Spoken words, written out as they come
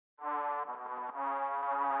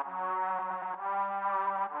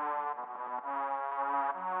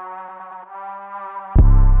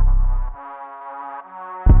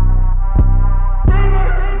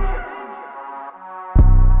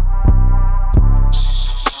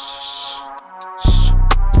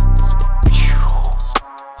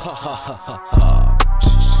ha ha ha.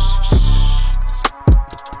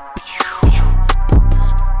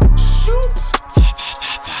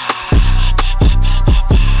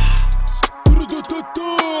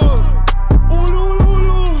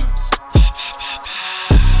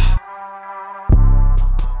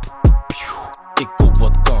 Ik koop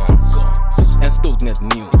wat kans en stoot net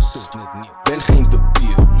nieuws. Ben geen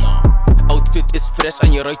debiel. Outfit is fresh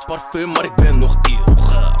en je ruikt parfum, maar ik ben nog eeuw.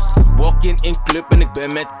 Walk in club en ik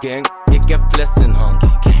ben met gang. Ik heb fles in hand.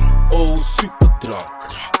 Oh, superdrank.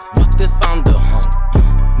 Wat is aan de hand?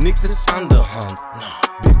 Niks is aan de hand.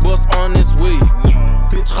 Big boss on his way.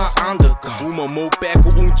 Bitch, ga aan de kant. Hoe mijn mo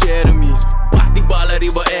packen, hoe Jeremy. Party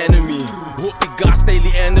Ballin30 enemy. Hoop die gas,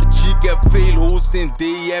 daily energy. Ik heb veel hoes in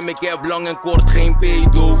DM. Ik heb lang en kort geen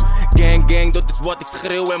pedo. Gang gang, dat is wat ik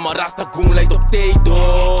schreeuw. En mijn rasta goon lijkt op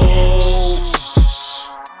Tedo.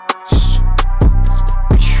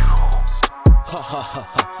 Ha ha ha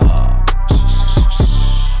ha ha.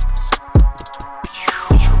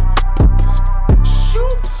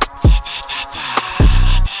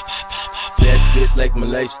 Flat bitch lijkt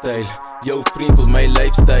mijn lifestyle. Yo vriend wil mijn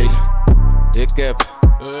lifestyle. Ik heb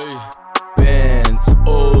bands,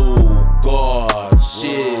 oh god,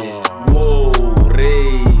 shit, wow,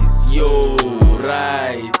 race, yo,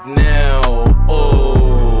 right now,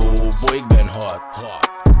 oh, boy ik ben hot.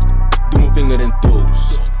 Doe mijn vinger in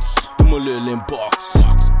toes, doe mijn lul in box.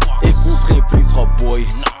 Ik hoef geen vriendschap boy,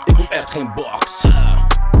 ik hoef echt geen box.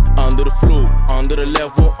 Andere flow, andere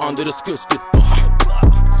level, andere skuskit.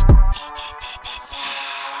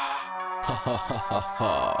 Ha ha ha ha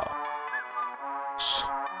ha.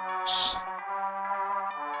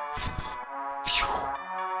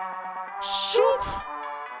 Shoop.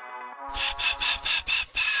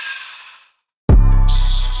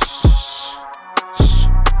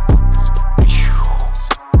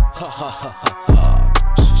 Ha ha ha ha ha.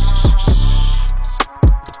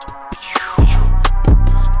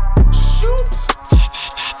 Shoop.